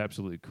time which was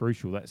absolutely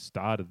crucial. That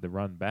started the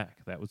run back.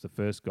 That was the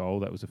first goal.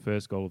 That was the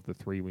first goal of the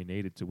 3 we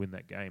needed to win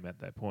that game at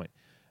that point.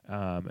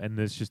 And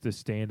there's just the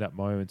stand-up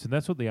moments, and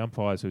that's what the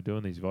umpires who are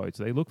doing these votes,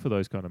 they look for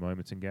those kind of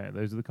moments in game.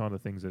 Those are the kind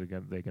of things that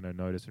they're going to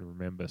notice and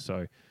remember.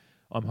 So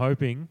I'm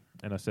hoping,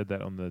 and I said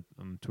that on the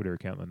Twitter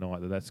account the night,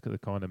 that's the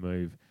kind of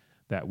move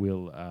that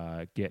will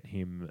get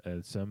him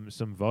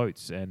some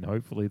votes, and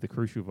hopefully the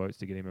crucial votes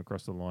to get him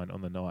across the line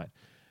on the night.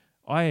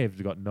 I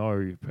have got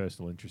no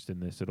personal interest in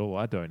this at all.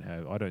 I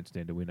don't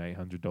stand to win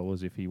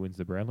 $800 if he wins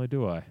the Brownlow,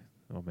 do I?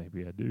 Or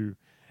maybe I do.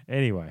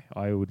 Anyway,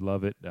 I would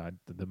love it.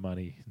 The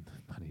money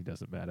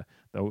doesn't matter.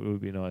 Though it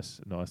would be a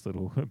nice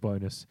little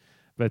bonus.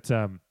 But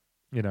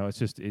it's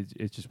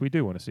just we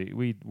do want to see.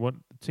 We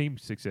want team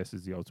success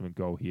is the ultimate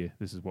goal here.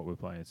 This is what we're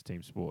playing. It's a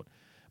team sport.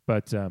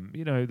 But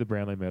the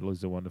Brownlow medal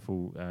is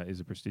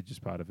a prestigious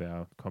part of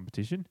our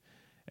competition,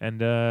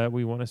 and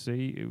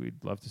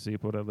we'd love to see a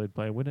Port Adelaide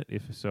player win it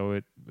if so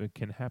it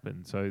can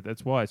happen. So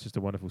that's why it's just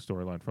a wonderful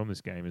storyline from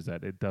this game, is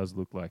that it does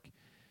look like,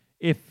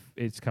 if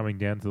it's coming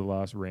down to the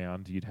last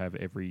round, you'd have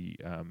every,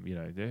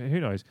 who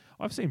knows?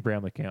 I've seen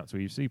Brownlow counts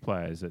where you see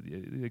players that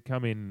they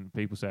come in,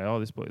 people say, oh,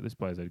 this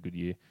player's had a good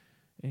year.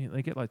 And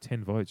they get like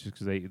 10 votes just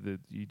because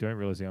you don't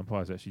realise the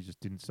umpires actually just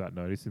didn't start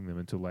noticing them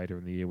until later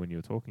in the year when you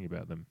were talking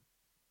about them.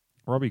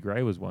 Robbie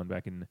Gray was one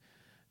back in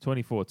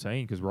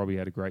 2014 because Robbie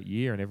had a great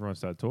year and everyone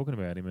started talking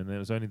about him. And then it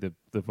was only the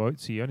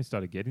votes. He only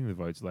started getting the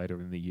votes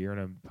later in the year,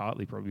 and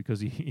partly probably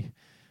because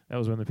that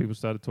was when the people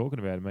started talking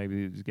about it.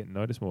 Maybe it was getting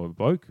noticed more.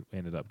 Boak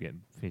ended up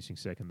finishing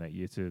second that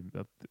year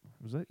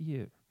was that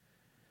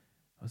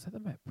the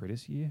Matt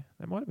Priddis year?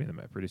 That might have been the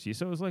Matt Priddis year.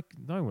 So it was like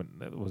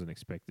that wasn't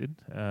expected.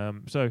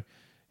 So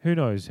who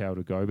knows how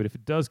it'll go. But if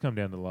it does come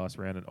down to the last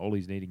round and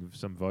Ollie's needing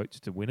some votes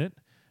to win it,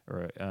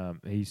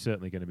 he's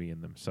certainly going to be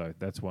in them. So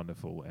that's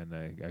wonderful and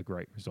a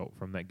great result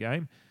from that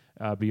game.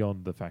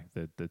 Beyond the fact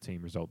that the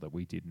team result that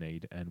we did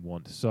need and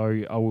want.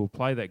 So I will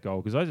play that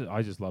goal because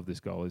I just love this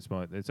goal.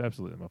 It's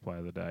absolutely my player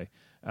of the day.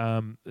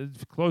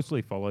 It's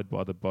closely followed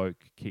by the Boak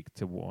kick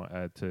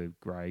to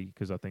Gray,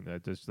 because I think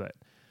that just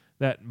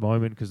that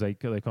moment, because they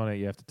kind of,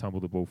 you have to tumble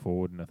the ball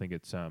forward, and I think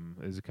it's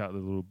there's a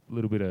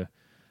little bit of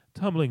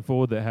tumbling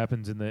forward that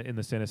happens in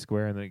the centre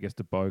square, and then it gets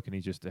to Boak, and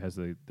he just has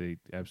the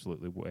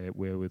absolutely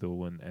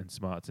wherewithal and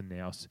smarts and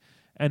nous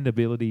and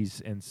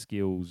abilities and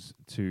skills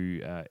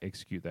to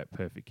execute that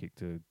perfect kick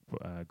to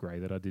Gray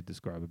that I did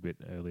describe a bit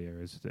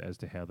earlier as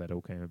to how that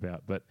all came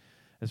about. But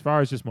as far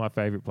as just my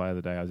favourite player of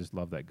the day, I just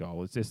love that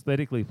goal. It's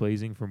aesthetically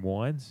pleasing from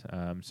Wines.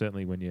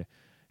 Certainly when you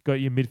got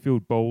your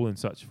midfield ball in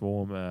such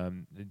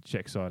form,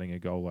 check-siding a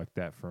goal like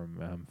that from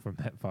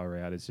that far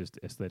out is just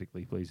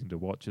aesthetically pleasing to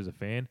watch as a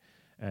fan.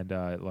 And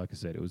like I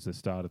said, it was the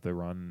start of the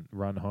run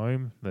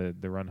home,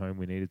 the run home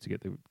we needed to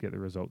get the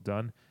result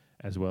done,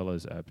 as well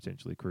as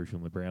potentially crucial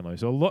in the Brownlow.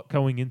 So a lot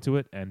going into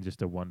it, and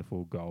just a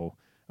wonderful goal,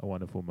 a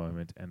wonderful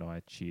moment, and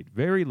I cheered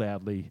very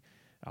loudly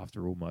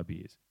after all my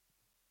beers.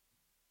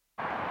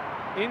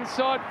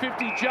 Inside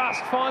 50,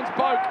 just finds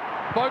Boak.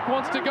 Boak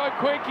wants to go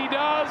quick, he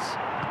does.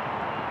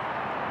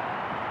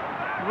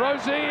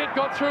 Rosie, it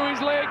got through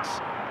his legs,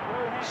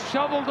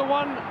 shoveled the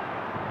one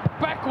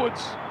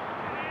backwards.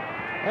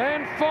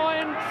 And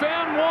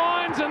found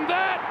Wines, and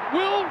that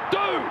will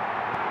do.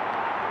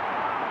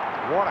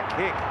 What a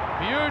kick.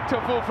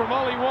 Beautiful from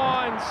Ollie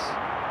Wines.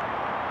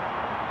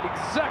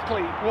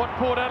 Exactly what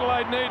Port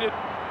Adelaide needed.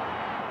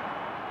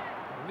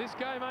 And this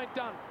game ain't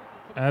done.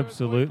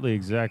 Absolutely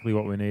exactly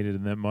what we needed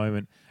in that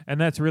moment. And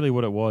that's really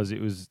what it was.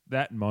 It was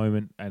that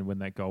moment, and when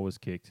that goal was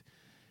kicked,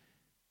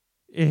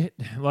 it,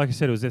 like I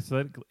said, it was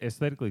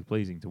aesthetically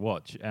pleasing to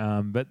watch.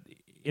 But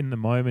in the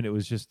moment, it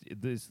was just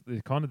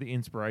the kind of the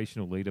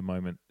inspirational leader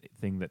moment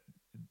thing that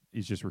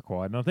is just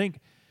required. And I think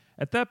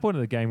at that point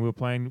of the game, we were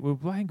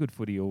playing good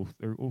footy all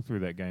through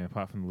that game,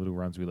 apart from the little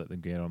runs we let them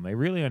get on. They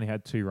really only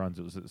had 2 runs.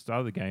 It was at the start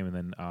of the game, and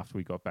then after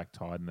we got back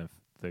tied in the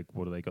third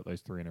quarter. They got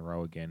those 3 in a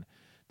row again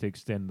to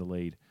extend the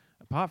lead.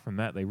 Apart from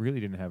that, they really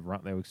didn't have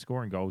run. They were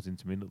scoring goals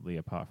intermittently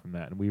apart from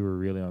that, and we were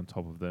really on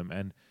top of them.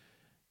 And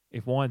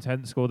if Wines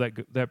hadn't scored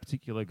that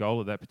particular goal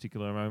at that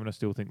particular moment, I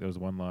still think there was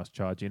one last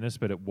charge in us,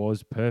 but it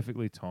was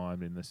perfectly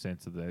timed in the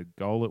sense of the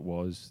goal it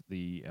was,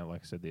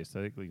 like I said, the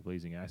aesthetically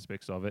pleasing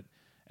aspects of it,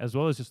 as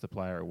well as just the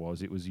player it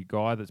was. It was a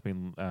guy that's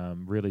been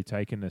really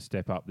taken a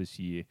step up this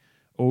year,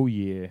 all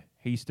year.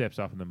 He steps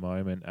up in the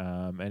moment,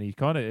 and he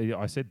kind of,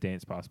 I said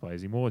dance past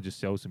players, he more just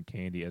sells some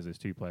candy as there's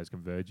two players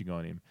converging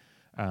on him,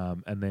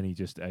 and then he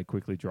just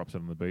quickly drops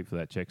it on the boot for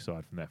that check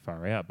side from that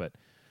far out. But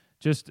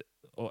just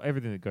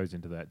everything that goes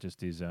into that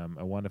just is a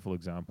wonderful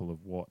example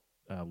of what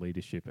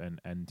leadership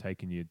and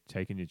taking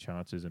your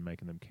chances and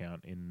making them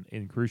count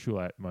in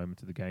crucial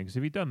moments of the game. Because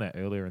if you'd done that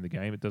earlier in the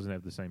game, it doesn't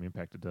have the same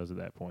impact it does at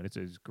that point.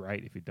 It's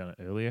great if you'd done it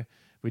earlier.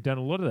 If we'd done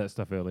a lot of that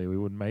stuff earlier, we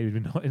would maybe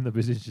not in the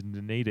position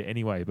to need it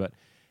anyway. But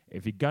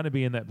if you're going to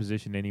be in that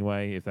position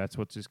anyway, if that's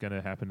what's just going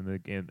to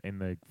happen in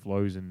the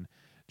flows and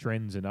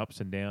trends and ups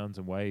and downs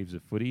and waves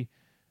of footy,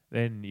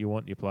 then you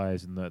want your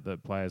players and the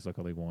players like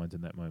Ollie Wines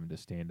in that moment to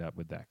stand up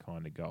with that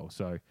kind of goal.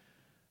 So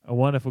a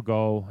wonderful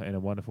goal and a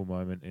wonderful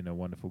moment in a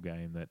wonderful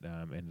game that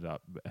ended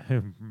up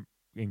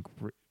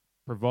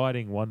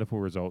providing wonderful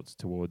results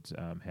towards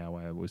how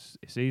our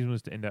season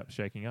was to end up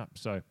shaking up.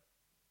 So,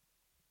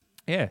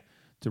 yeah,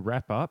 to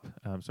wrap up,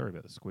 sorry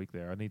about the squeak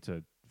there. I need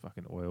to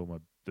fucking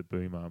oil the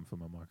boom arm for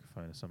my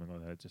microphone or something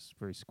like that. It's just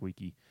very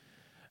squeaky.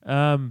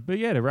 But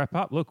yeah, to wrap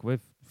up, look,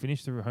 we've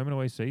finished the home and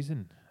away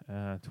season.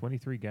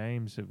 22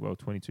 games,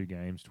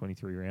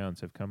 23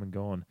 rounds have come and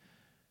gone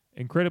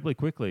incredibly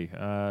quickly.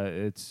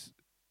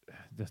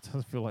 That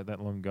doesn't feel like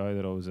that long ago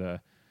that I was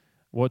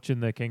watching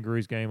the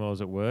Kangaroos game while I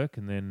was at work,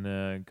 and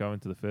then going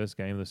to the first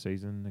game of the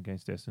season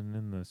against Essendon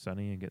in the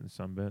sunny and getting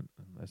sunburnt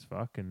as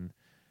fuck. And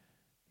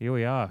here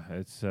we are.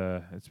 It's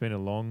been a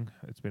long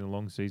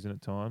season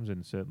at times,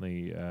 and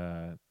certainly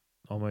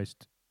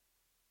almost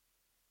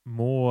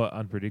more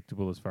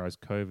unpredictable as far as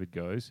COVID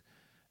goes.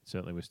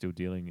 Certainly, we're still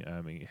dealing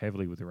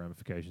heavily with the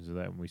ramifications of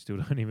that, and we still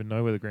don't even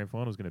know where the grand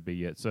final is going to be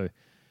yet. So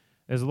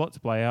there's a lot to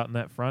play out in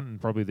that front,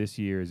 and probably this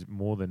year is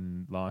more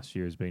than last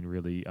year has been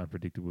really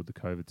unpredictable with the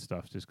COVID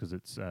stuff, just because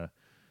it's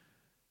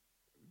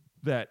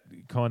that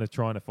kind of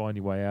trying to find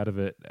your way out of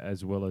it,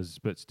 as well as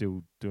but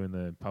still doing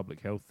the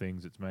public health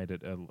things. It's made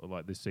it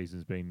like this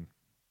season's been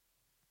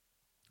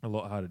a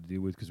lot harder to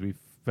deal with because we've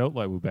felt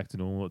like we're back to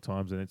normal at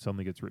times, and it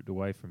suddenly gets ripped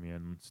away from you,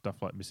 and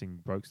stuff like missing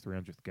Broke's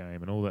 300th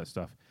game and all that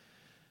stuff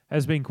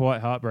has been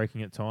quite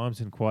heartbreaking at times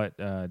and quite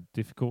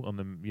difficult on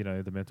the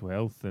mental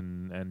health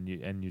and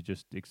your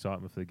just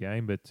excitement for the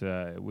game.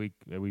 But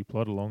we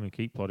plod along and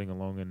keep plodding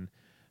along, and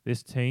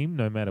this team,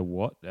 no matter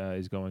what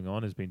is going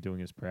on, has been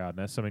doing us proud, and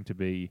that's something to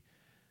be,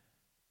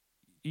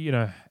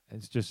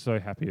 it's just so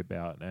happy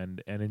about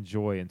and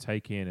enjoy and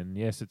take in. And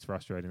yes, it's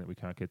frustrating that we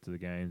can't get to the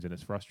games, and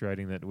it's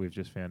frustrating that we've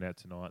just found out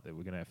tonight that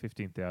we're going to have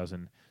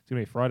 15,000. It's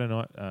going to be a Friday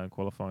night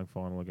qualifying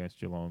final against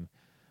Geelong.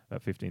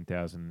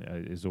 15,000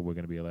 is all we're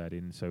going to be allowed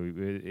in, so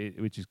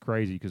which is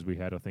crazy because we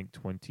had, I think,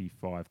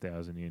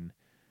 25,000 in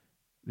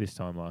this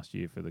time last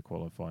year for the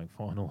qualifying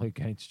final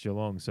against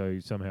Geelong. So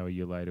somehow a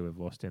year later we've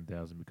lost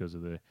 10,000 because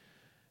of the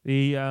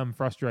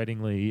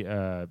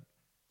frustratingly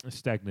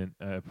stagnant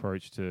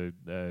approach to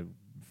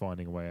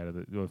finding a way out of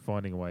it, or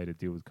finding a way to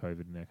deal with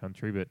COVID in our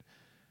country. But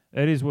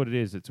it is what it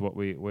is. It's what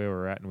where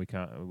we're at, and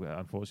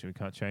unfortunately we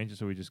can't change it.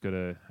 So we just got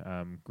to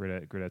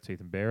grit our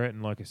teeth and bear it.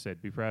 And like I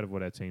said, be proud of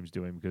what our team's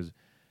doing, because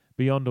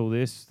beyond all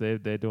this, they're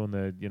doing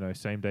the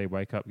same day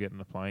wake up, getting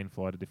a plane,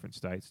 fly to different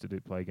states to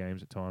play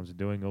games at times, and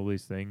doing all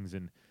these things,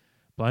 and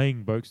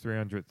playing Boak's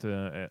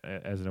 300th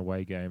as an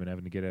away game and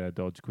having to get out of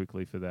Dodge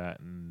quickly for that.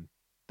 And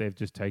they've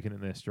just taken it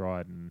in their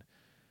stride. And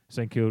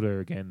St Kilda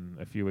again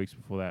a few weeks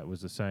before that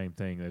was the same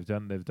thing.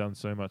 They've done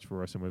so much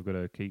for us, and we've got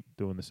to keep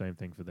doing the same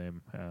thing for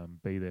them.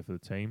 Be there for the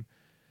team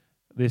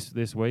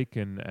this week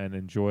and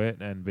enjoy it,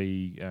 and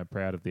be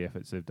proud of the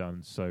efforts they've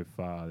done so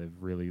far.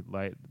 They've really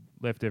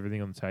left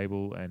everything on the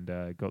table and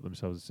got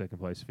themselves a second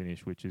place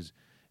finish, which is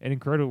an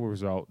incredible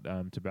result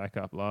to back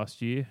up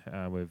last year.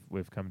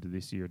 We've come to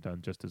this year and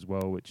done just as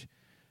well, which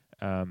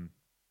when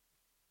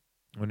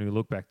we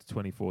look back to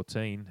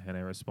 2014 and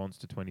our response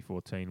to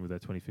 2014 with our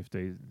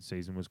 2015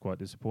 season was quite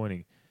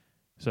disappointing.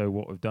 So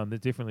what we've done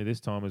differently this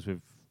time is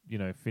we've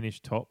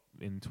finished top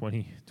in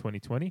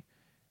 2020.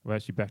 We've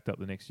actually backed up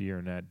the next year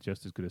and had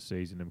just as good a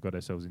season and got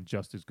ourselves in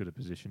just as good a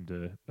position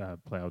to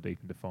plough deep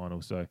into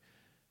final. So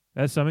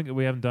that's something that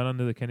we haven't done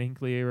under the Ken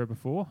Hinkley era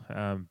before.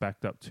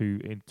 Backed up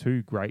in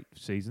two great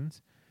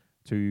seasons,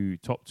 two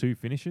top two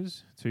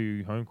finishes,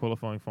 two home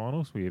qualifying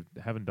finals. We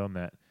haven't done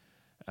that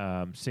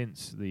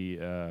since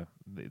the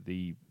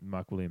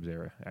Mark Williams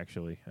era,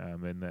 actually,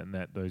 and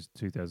that those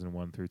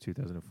 2001 through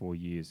 2004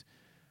 years.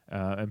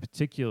 And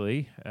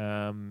particularly,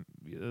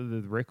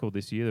 the record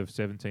this year of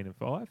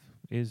 17-5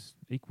 is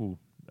equal.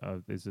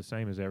 Is the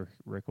same as our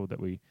record that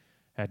we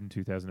had in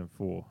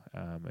 2004.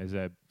 As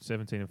our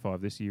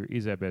 17-5 this year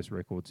is our best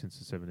record since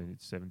the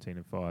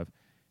 17-5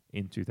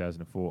 in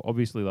 2004.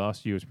 Obviously,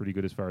 last year was pretty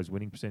good as far as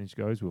winning percentage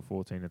goes. We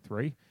were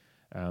 14-3,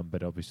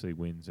 but obviously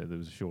wins. There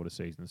was a shorter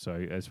season.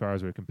 So as far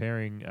as we're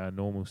comparing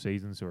normal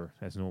seasons, or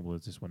as normal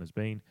as this one has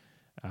been,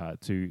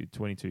 to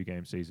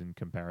 22-game season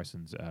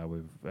comparisons,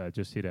 we've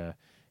just hit a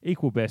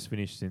equal best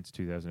finish since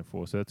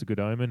 2004. So that's a good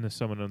omen. There's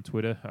someone on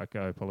Twitter. I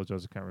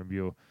apologise, I can't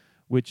remember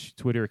which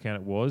Twitter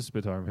account it was,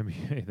 but I remember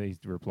they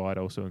replied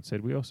also and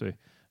said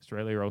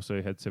Australia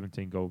also had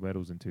 17 gold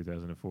medals in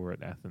 2004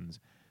 at Athens,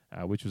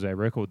 which was our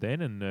record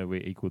then, and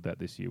we equalled that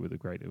this year with a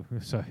great.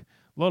 So a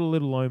lot of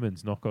little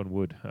omens, knock on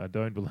wood. I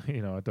don't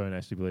believe, I don't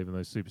actually believe in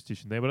those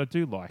superstitions there, but I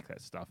do like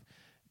that stuff.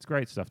 It's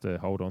great stuff to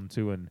hold on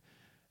to and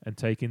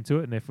take into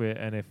it.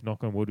 And if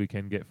knock on wood we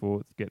can get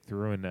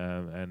through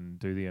and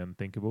do the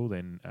unthinkable,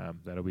 then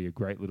that'll be a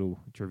great little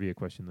trivia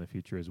question in the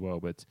future as well.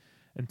 But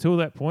until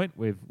that point,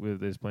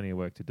 there's plenty of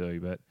work to do.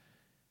 But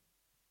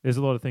there's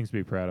a lot of things to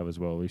be proud of as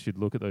well. We should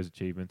look at those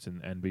achievements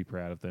and be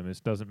proud of them. This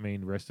doesn't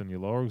mean rest on your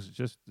laurels. It's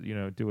just,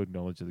 do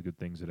acknowledge the good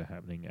things that are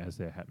happening as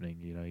they're happening.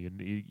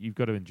 You've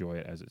got to enjoy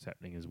it as it's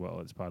happening as well.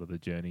 It's part of the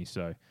journey.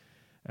 So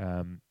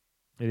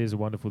it is a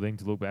wonderful thing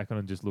to look back on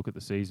and just look at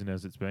the season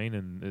as it's been.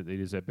 And it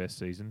is our best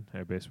season,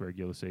 our best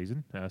regular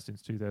season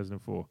since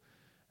 2004.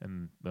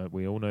 And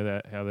we all know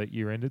how that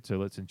year ended. So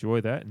let's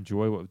enjoy that,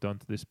 enjoy what we've done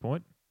to this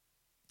point,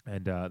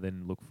 and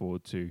then look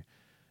forward to.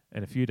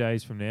 And a few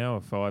days from now,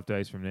 or 5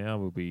 days from now,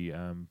 we'll be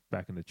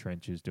back in the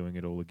trenches doing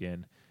it all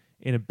again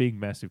in a big,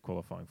 massive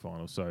qualifying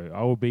final. So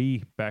I will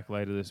be back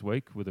later this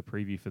week with a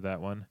preview for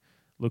that one.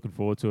 Looking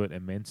forward to it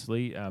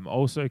immensely.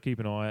 Also, keep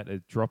an eye out.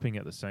 It's dropping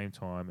at the same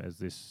time as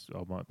this.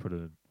 I might put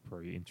a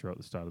intro at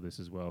the start of this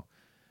as well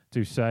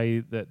to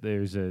say that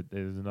there's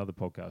another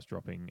podcast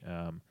dropping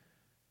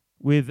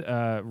with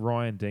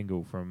Ryan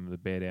Dengel from the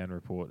Bear Down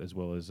Report, as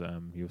well as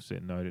you'll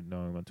know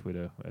him on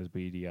Twitter as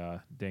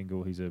BDR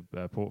Dengel. He's a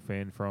Port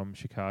fan from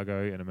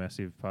Chicago and a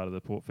massive part of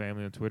the Port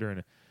family on Twitter,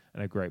 and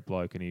a great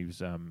bloke. And he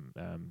was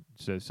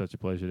such a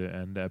pleasure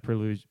and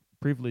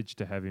privilege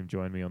to have him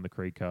join me on the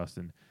Creedcast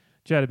and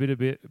chat a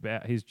bit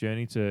about his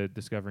journey to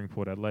discovering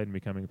Port Adelaide and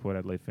becoming a Port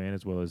Adelaide fan,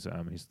 as well as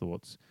his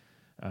thoughts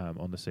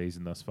on the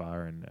season thus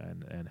far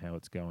and how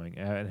it's going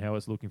and how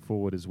it's looking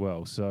forward as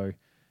well. So,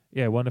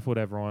 yeah, wonderful to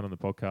have Ryan on the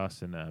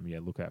podcast, and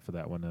look out for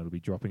that one. It'll be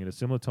dropping at a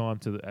similar time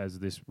as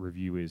this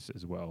review is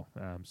as well.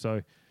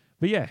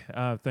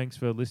 Thanks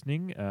for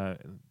listening.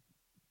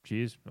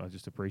 Cheers. I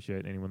just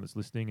appreciate anyone that's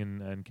listening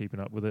and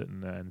keeping up with it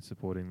and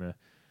supporting the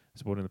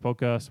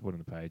podcast, supporting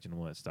the page, and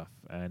all that stuff.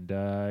 And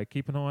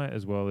keep an eye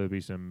as well. There'll be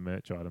some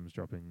merch items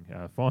dropping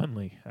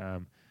finally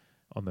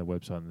on their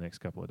website in the next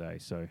couple of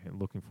days. So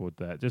looking forward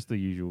to that. Just the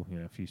usual,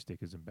 a few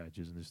stickers and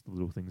badges and just the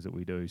little things that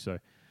we do. So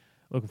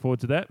looking forward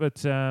to that.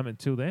 But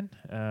until then,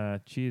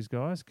 cheers,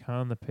 guys.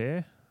 Khan the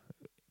pair.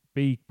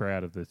 Be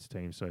proud of this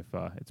team so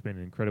far. It's been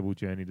an incredible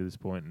journey to this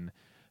point. And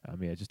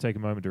just take a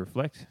moment to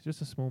reflect.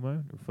 Just a small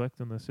moment.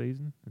 Reflect on the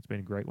season. It's been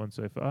a great one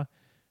so far.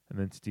 And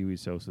then steal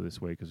yourselves for this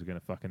week because we're going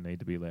to fucking need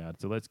to be loud.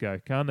 So let's go.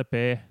 Khan the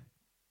pair.